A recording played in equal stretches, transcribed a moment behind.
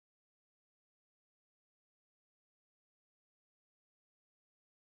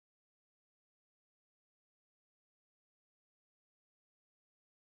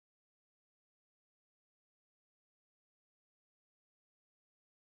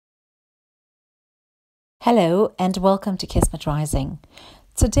Hello and welcome to Kismet Rising.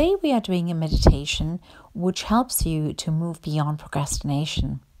 Today we are doing a meditation which helps you to move beyond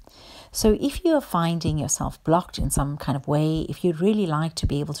procrastination. So if you are finding yourself blocked in some kind of way, if you'd really like to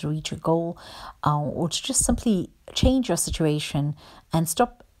be able to reach your goal or to just simply change your situation and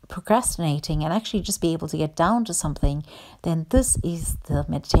stop procrastinating and actually just be able to get down to something, then this is the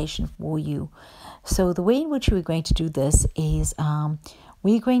meditation for you. So the way in which we're going to do this is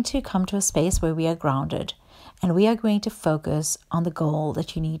we're going to come to a space where we are grounded and we are going to focus on the goal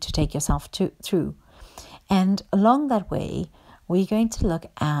that you need to take yourself through. And along that way, we're going to look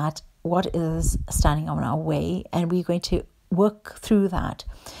at what is standing on our way and we're going to work through that.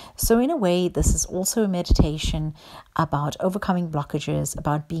 So in a way, this is also a meditation about overcoming blockages,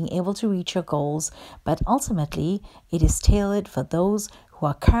 about being able to reach your goals, but ultimately it is tailored for those who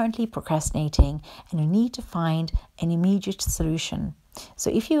are currently procrastinating and who need to find an immediate solution.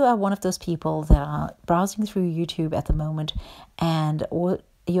 So if you are one of those people that are browsing through YouTube at the moment or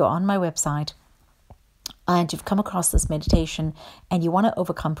you're on my website and you've come across this meditation and you want to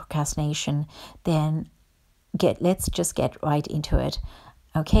overcome procrastination, then let's just get right into it.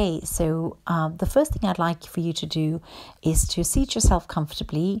 Okay, so the first thing I'd like for you to do is to seat yourself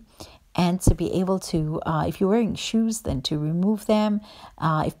comfortably and to be able to, if you're wearing shoes, then to remove them,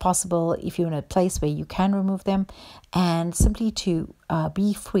 if possible, if you're in a place where you can remove them, and simply to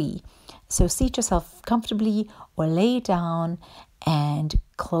be free. So seat yourself comfortably or lay down and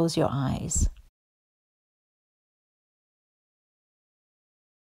close your eyes.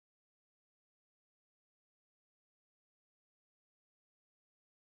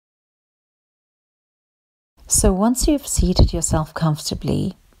 So once you've seated yourself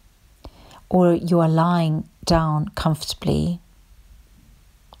comfortably, or you are lying down comfortably,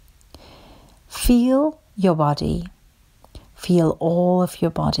 feel your body. Feel all of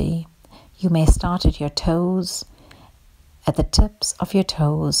your body. You may start at your toes, at the tips of your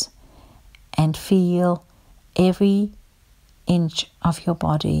toes, and feel every inch of your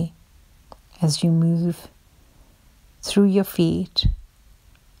body as you move through your feet,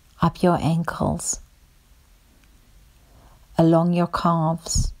 up your ankles, along your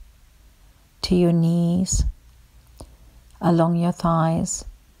calves, to your knees, along your thighs,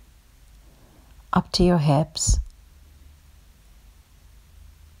 up to your hips,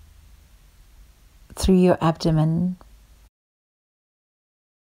 through your abdomen,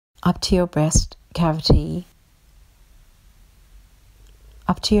 up to your breast cavity,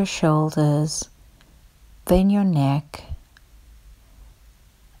 up to your shoulders, then your neck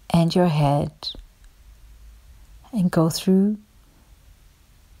and your head, and go through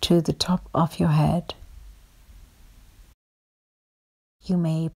to the top of your head. You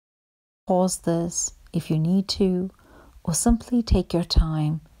may pause this if you need to, or simply take your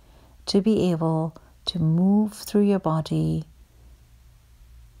time to be able to move through your body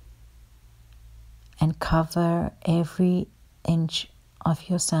and cover every inch of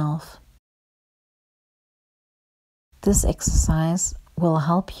yourself. This exercise will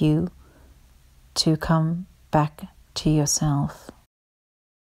help you to come back to yourself.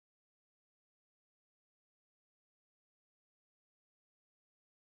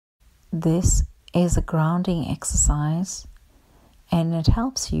 This is a grounding exercise and it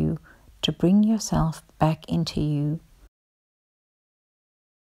helps you to bring yourself back into you.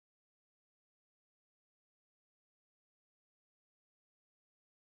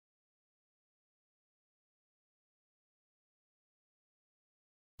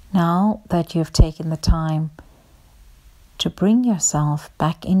 Now that you've taken the time to bring yourself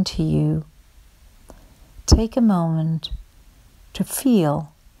back into you, take a moment to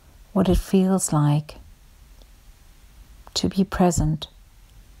feel what it feels like to be present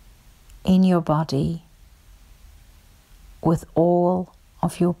in your body with all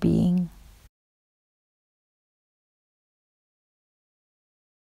of your being.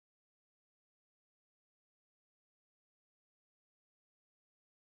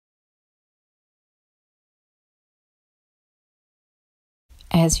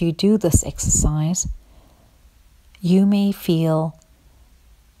 As you do this exercise, you may feel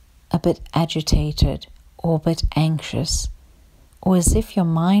a bit agitated or a bit anxious, or as if your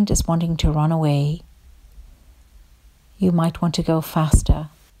mind is wanting to run away. You might want to go faster.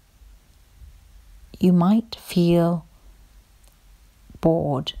 You might feel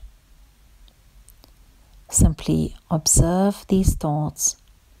bored. Simply observe these thoughts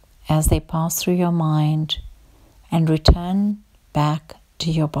as they pass through your mind and return back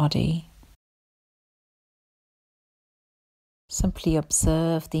to your body. Simply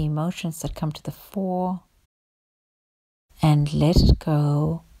observe the emotions that come to the fore and let it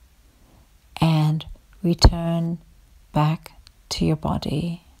go and return back to your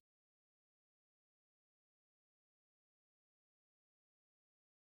body.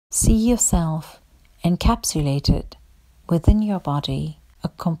 See yourself encapsulated within your body, a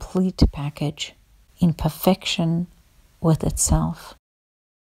complete package in perfection with itself.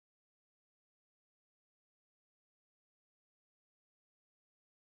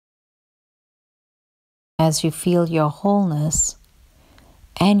 As you feel your wholeness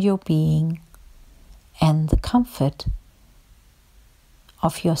and your being and the comfort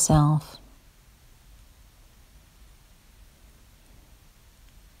of yourself,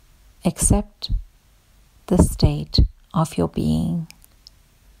 accept the state of your being.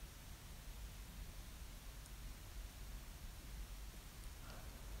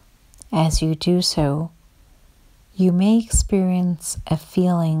 As you do so, you may experience a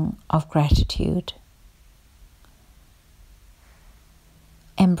feeling of gratitude.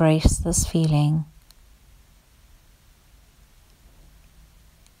 Embrace this feeling.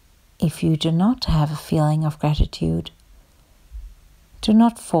 If you do not have a feeling of gratitude, do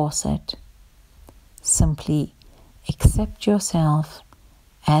not force it. Simply accept yourself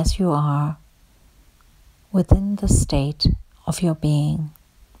as you are within the state of your being.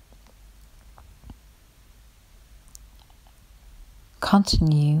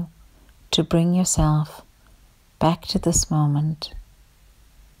 Continue to bring yourself back to this moment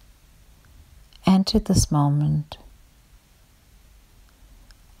and to this moment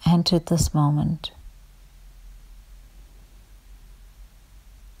and to this moment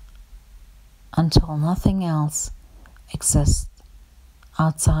until nothing else exists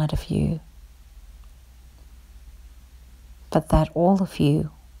outside of you, but that all of you,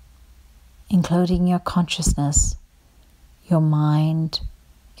 including your consciousness, your mind,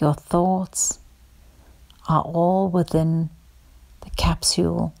 your thoughts, are all within the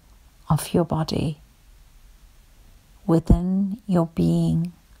capsule of your body, within your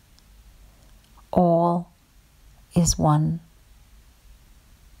being. All is one.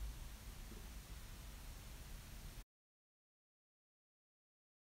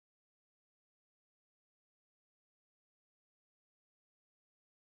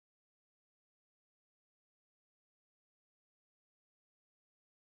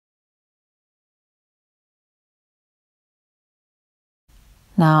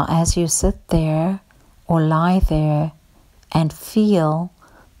 Now, as you sit there or lie there and feel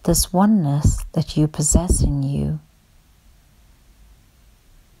this oneness that you possess in you,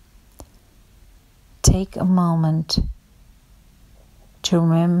 take a moment to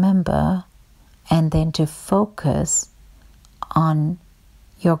remember and then to focus on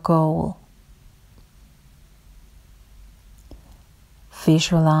your goal.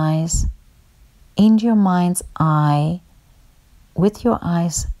 Visualize in your mind's eye, with your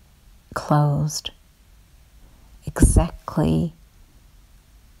eyes closed, exactly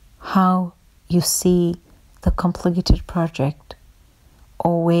how you see the completed project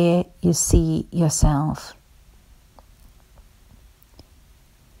or where you see yourself.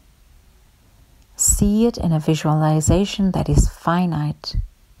 See it in a visualization that is finite.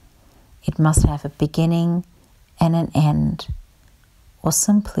 It must have a beginning and an end, or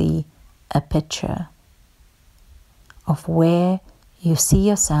simply a picture of where you see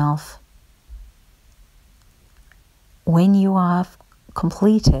yourself when you have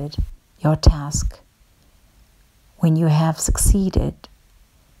completed your task, when you have succeeded,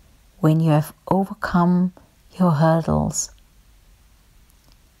 when you have overcome your hurdles,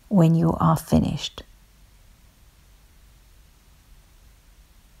 when you are finished.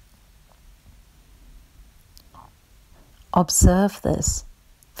 Observe this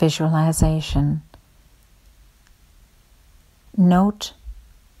visualization. Note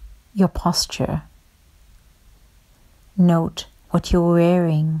your posture. Note what you're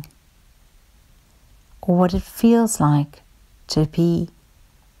wearing or what it feels like to be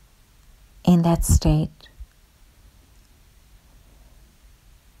in that state.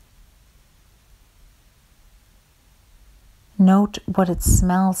 Note what it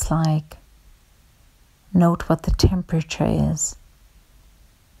smells like. Note what the temperature is.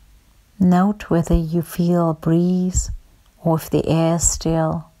 Note whether you feel a breeze or if the air is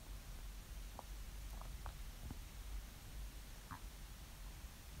still.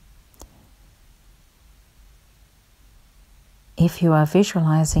 If you are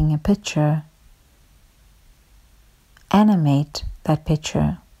visualizing a picture, animate that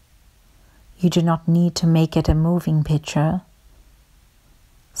picture. You do not need to make it a moving picture.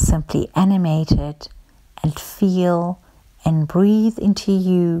 Simply animate it and feel and breathe into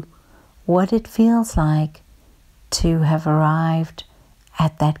you what it feels like to have arrived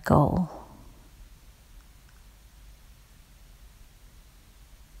at that goal.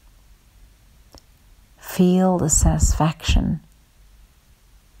 feel the satisfaction.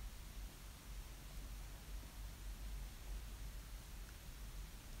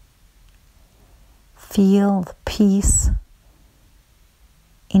 Feel the peace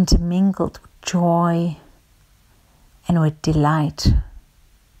intermingled with joy and with delight.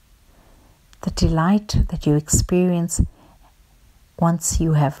 The delight that you experience once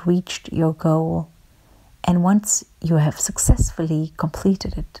you have reached your goal and once you have successfully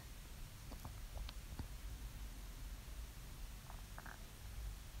completed it.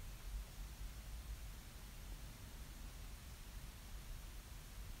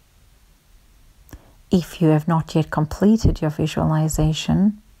 If you have not yet completed your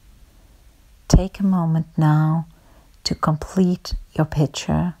visualization, take a moment now to complete your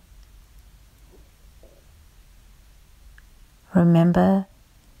picture. Remember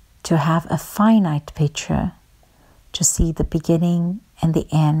to have a finite picture, to see the beginning and the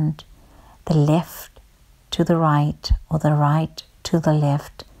end, the left to the right or the right to the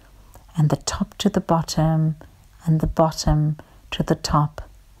left, and the top to the bottom and the bottom to the top.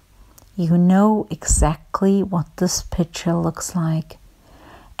 You know exactly what this picture looks like,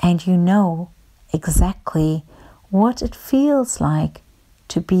 and you know exactly what it feels like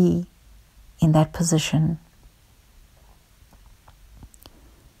to be in that position.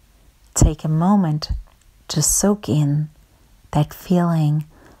 Take a moment to soak in that feeling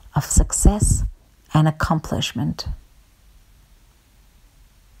of success and accomplishment.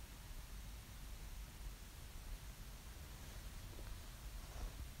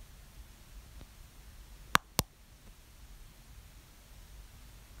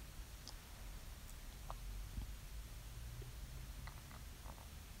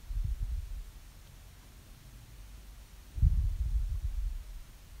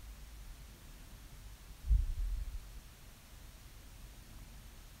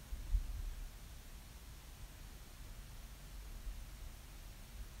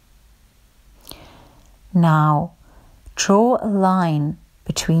 Now, draw a line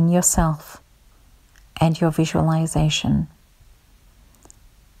between yourself and your visualization.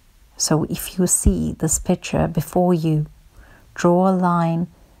 So if you see this picture before you, draw a line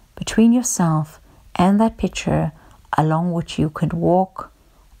between yourself and that picture along which you could walk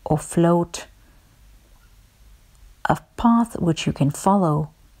or float, a path which you can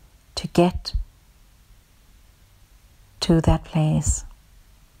follow to get to that place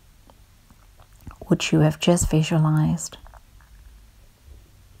which you have just visualized.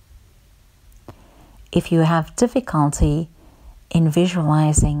 If you have difficulty in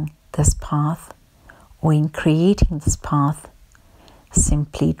visualizing this path or in creating this path,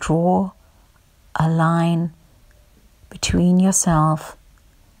 simply draw a line between yourself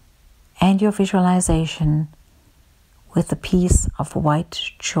and your visualization with a piece of white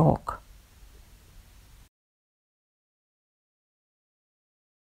chalk.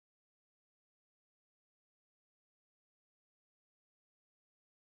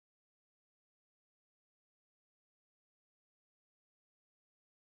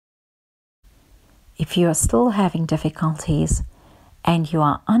 If you are still having difficulties and you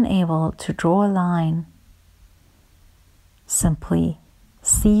are unable to draw a line, simply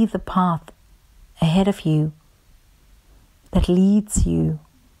see the path ahead of you that leads you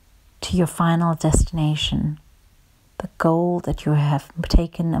to your final destination, the goal that you have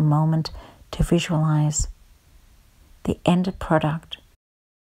taken a moment to visualize, the ended product.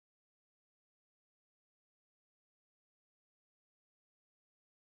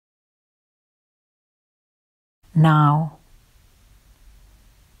 Now,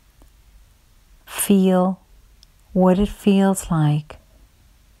 feel what it feels like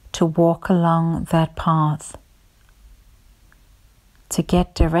to walk along that path, to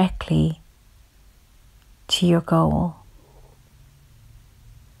get directly to your goal.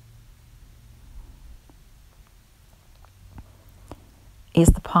 Is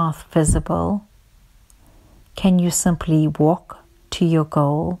the path visible? Can you simply walk to your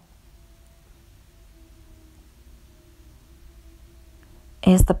goal?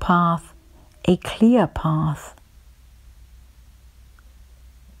 Is the path a clear path?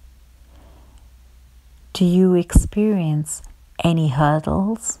 Do you experience any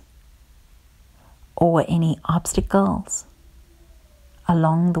hurdles or any obstacles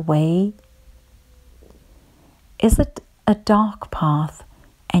along the way? Is it a dark path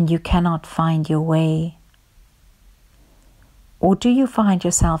and you cannot find your way? Or do you find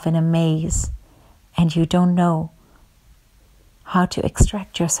yourself in a maze and you don't know how to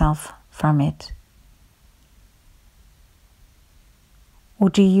extract yourself from it? Or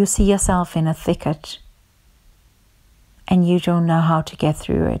do you see yourself in a thicket and you don't know how to get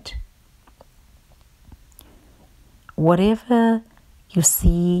through it? Whatever you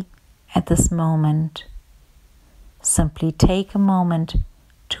see at this moment, simply take a moment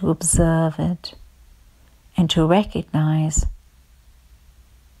to observe it and to recognize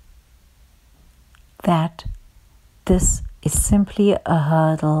that this is simply a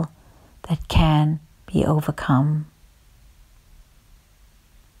hurdle that can be overcome.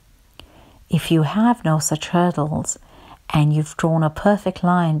 If you have no such hurdles and you've drawn a perfect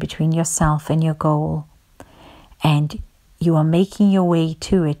line between yourself and your goal, and you are making your way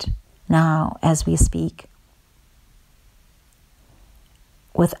to it now as we speak,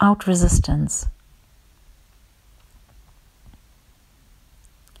 without resistance,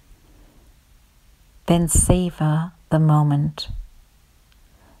 then savor the moment.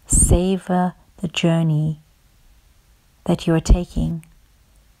 Savor the journey that you are taking.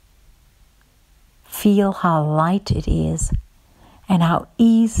 Feel how light it is and how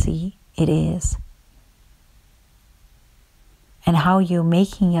easy it is, and how you're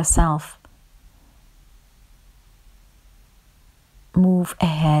making yourself move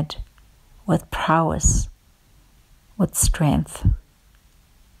ahead with prowess, with strength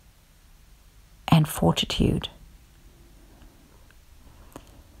and fortitude.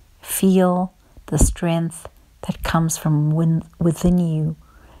 Feel the strength that comes from within you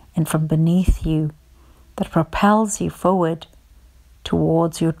and from beneath you, that propels you forward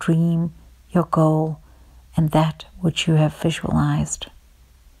towards your dream, your goal, and that which you have visualized.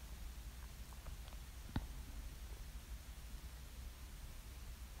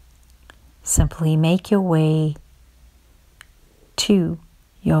 Simply make your way to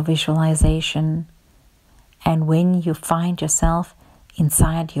your visualization, and when you find yourself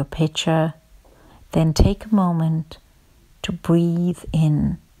inside your picture, then take a moment to breathe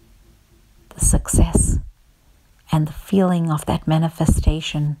in the success and the feeling of that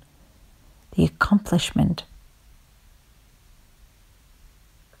manifestation, the accomplishment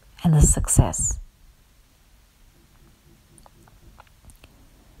and the success.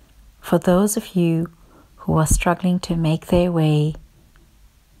 For those of you who are struggling to make their way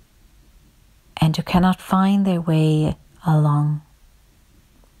and who cannot find their way along,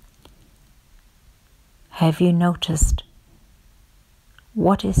 have you noticed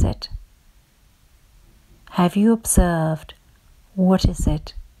what is it? Have you observed what is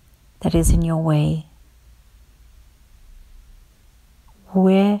it that is in your way?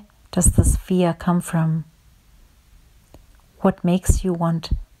 Where does this fear come from? What makes you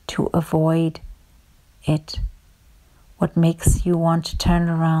want to avoid it? What makes you want to turn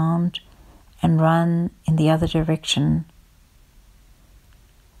around and run in the other direction?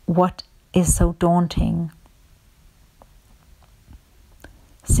 What is so daunting?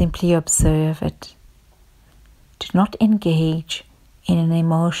 Simply observe it. Do not engage in an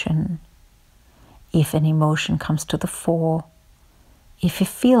emotion. If an emotion comes to the fore, if a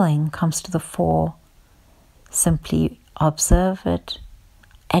feeling comes to the fore, simply observe it,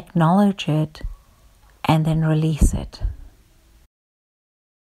 acknowledge it, and then release it.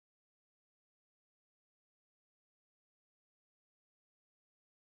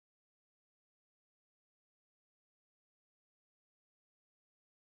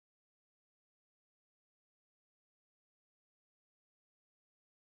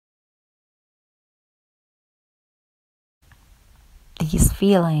 These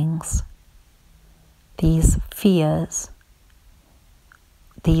feelings, these fears,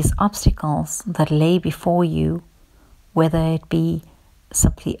 these obstacles that lay before you, whether it be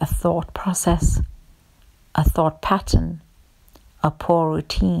simply a thought process, a thought pattern, a poor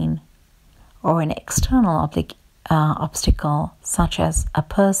routine, or an external obstacle such as a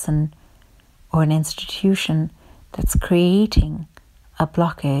person or an institution that's creating a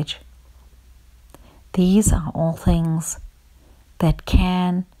blockage. These are all things that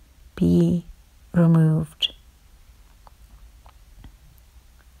can be removed.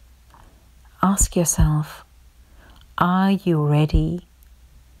 Ask yourself, are you ready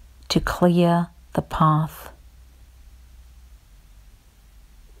to clear the path?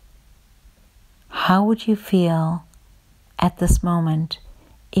 How would you feel at this moment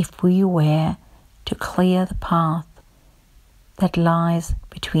if we were to clear the path that lies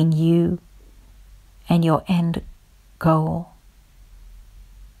between you and your end goal?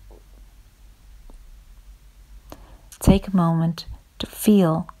 Take a moment to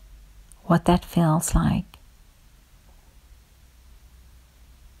feel what that feels like.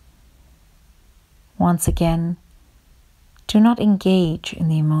 Once again, do not engage in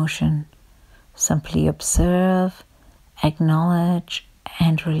the emotion. Simply observe, acknowledge,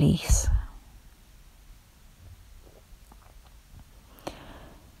 and release.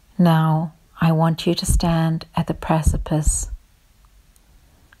 Now, I want you to stand at the precipice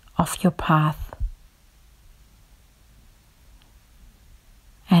of your path.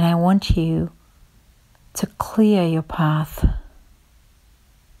 And I want you to clear your path.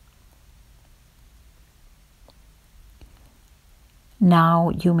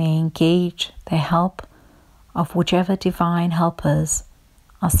 Now you may engage the help of whichever divine helpers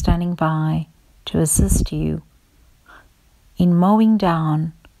are standing by to assist you in mowing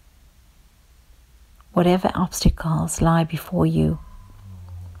down whatever obstacles lie before you.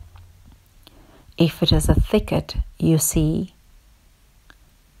 If it is a thicket you see,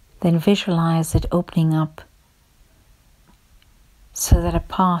 then visualize it opening up so that a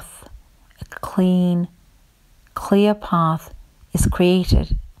path, a clean, clear path is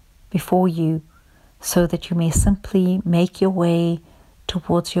created before you so that you may simply make your way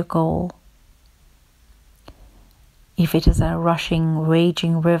towards your goal. If it is a rushing,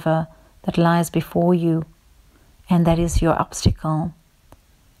 raging river that lies before you and that is your obstacle,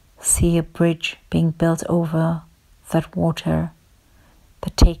 see a bridge being built over that water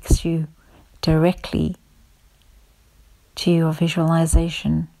that takes you directly to your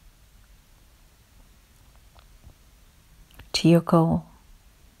visualization, to your goal.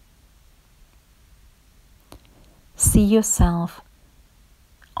 See yourself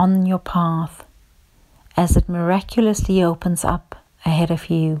on your path as it miraculously opens up ahead of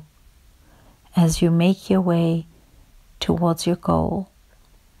you as you make your way towards your goal.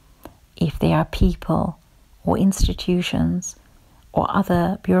 If there are people or institutions or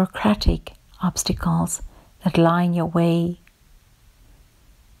other bureaucratic obstacles that lie in your way,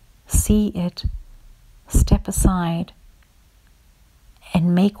 see it, step aside,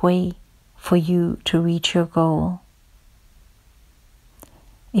 and make way for you to reach your goal.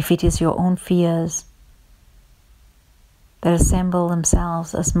 If it is your own fears that assemble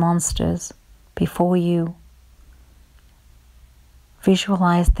themselves as monsters before you,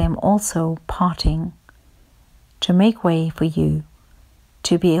 visualize them also parting to make way for you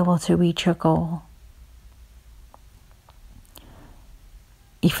to be able to reach your goal.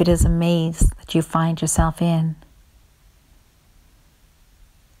 If it is a maze that you find yourself in,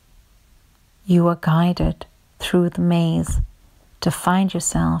 you are guided through the maze to find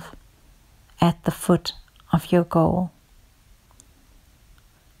yourself at the foot of your goal.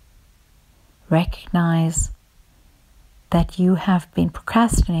 Recognize that you have been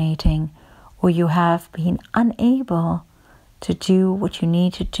procrastinating or you have been unable to do what you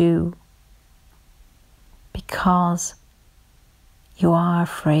need to do because you are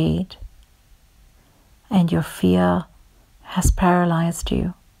afraid and your fear has paralyzed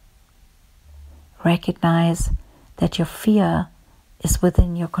you. Recognize that your fear is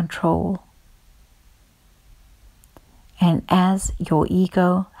within your control. And as your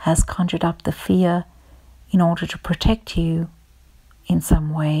ego has conjured up the fear in order to protect you in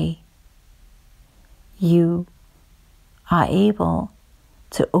some way, you are able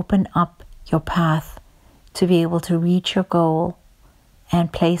to open up your path to be able to reach your goal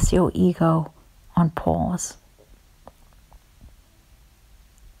and place your ego on pause.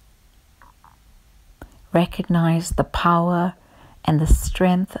 Recognize the power and the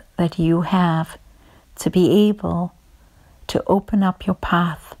strength that you have to be able to open up your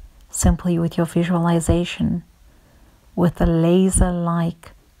path simply with your visualization, with a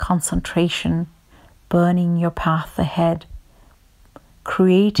laser-like concentration burning your path ahead,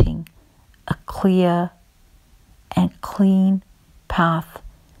 creating a clear and clean path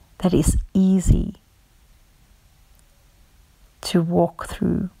that is easy to walk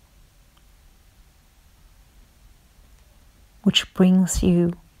through, which brings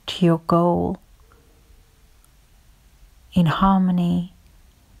you to your goal in harmony,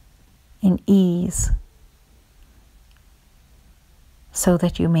 in ease, so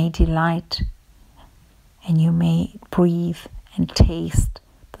that you may delight and you may breathe and taste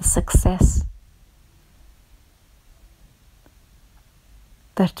the success,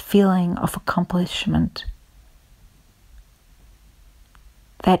 that feeling of accomplishment,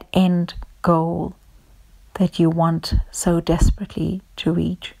 that end goal that you want so desperately to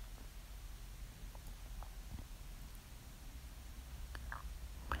reach.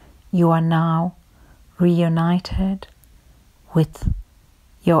 You are now reunited with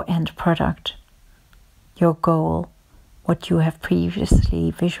your end product, your goal, what you have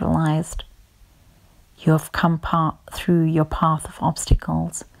previously visualized. You have come through your path of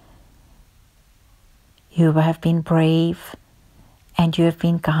obstacles. You have been brave and you have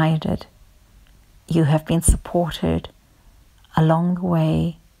been guided. You have been supported along the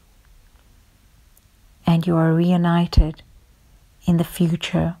way, and you are reunited in the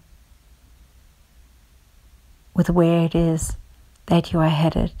future with where it is that you are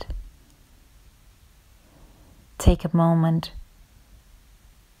headed. Take a moment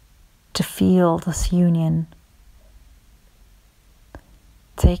to feel this union.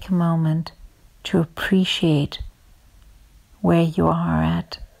 Take a moment to appreciate where you are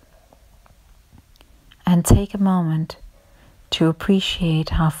at. And take a moment to appreciate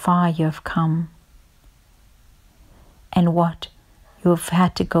how far you have come and what you have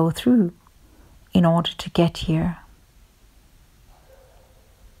had to go through in order to get here.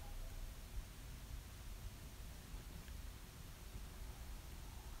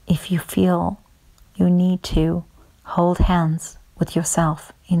 If you feel you need to, hold hands with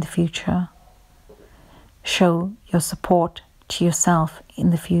yourself in the future. Show your support to yourself in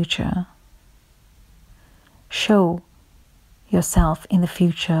the future. Show yourself in the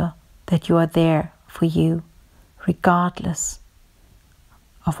future that you are there for you, regardless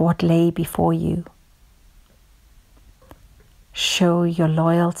of what lay before you. Show your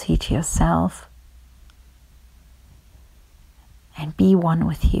loyalty to yourself and be one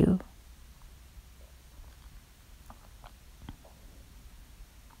with you.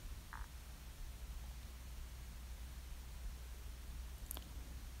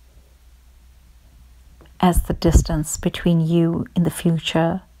 As the distance between you in the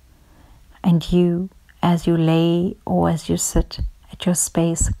future and you as you lay or as you sit at your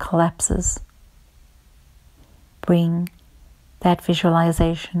space collapses, bring that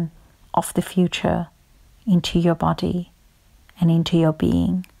visualization of the future into your body and into your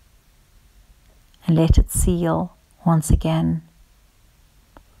being, and let it seal once again.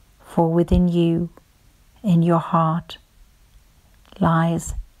 For within you, in your heart,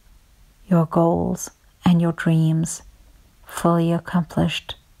 lies your goals and your dreams fully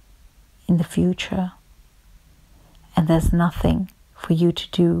accomplished in the future. And there's nothing for you to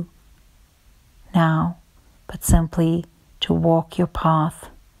do now but simply to walk your path,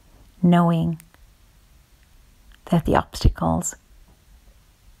 knowing that the obstacles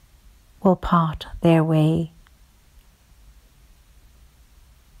will part their way.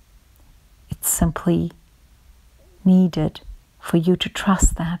 It's simply needed for you to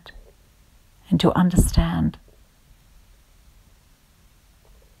trust that and to understand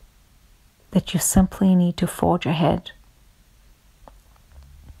that you simply need to forge ahead.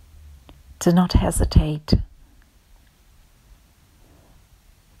 Do not hesitate.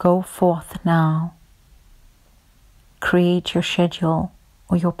 Go forth now. Create your schedule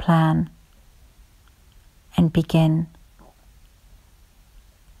or your plan and begin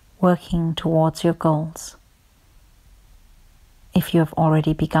working towards your goals. If you have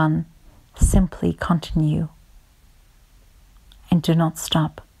already begun, simply continue and do not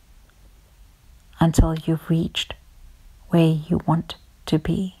stop until you've reached where you want to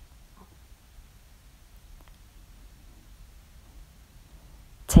be.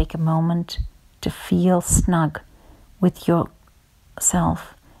 Take a moment to feel snug with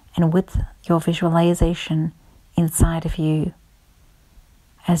yourself and with your visualization inside of you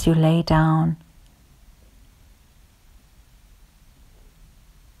as you lay down.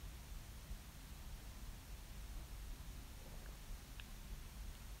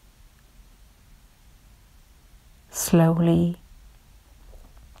 Slowly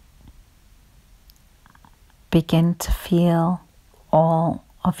begin to feel all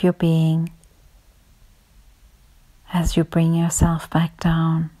of your being as you bring yourself back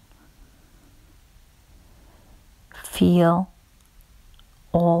down. Feel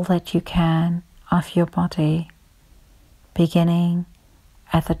all that you can of your body, beginning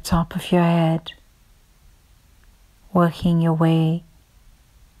at the top of your head, working your way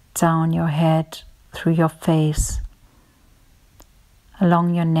down your head, through your face,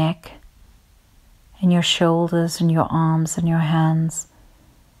 along your neck, and your shoulders and your arms and your hands,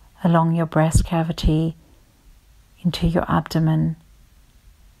 along your breast cavity, into your abdomen,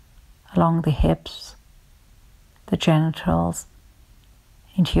 along the hips, the genitals,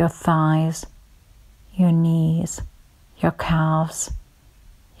 into your thighs, your knees, your calves,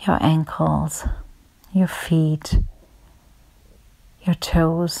 your ankles, your feet, your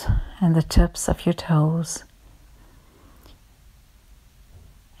toes and the tips of your toes.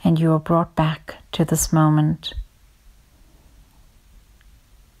 And you are brought back to this moment.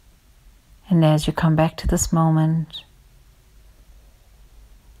 And as you come back to this moment,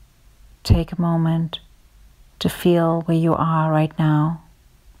 take a moment to feel where you are right now,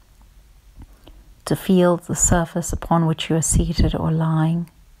 to feel the surface upon which you are seated or lying.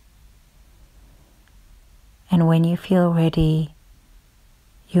 And when you feel ready,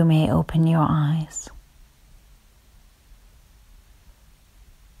 you may open your eyes.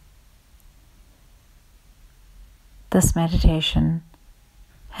 this meditation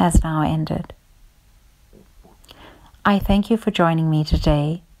has now ended. I thank you for joining me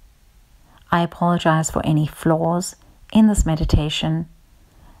today. I apologize for any flaws in this meditation.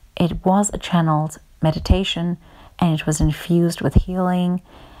 It was a channeled meditation and it was infused with healing,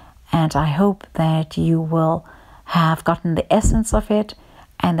 and I hope that you will have gotten the essence of it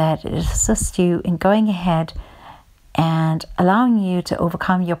and that it assists you in going ahead and allowing you to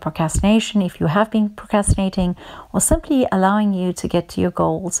overcome your procrastination if you have been procrastinating, or simply allowing you to get to your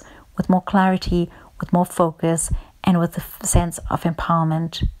goals with more clarity, with more focus, and with a sense of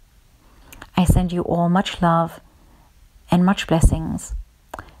empowerment. I send you all much love and much blessings.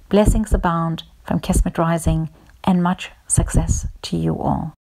 Blessings abound from Kismet Rising, and much success to you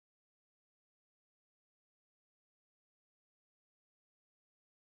all.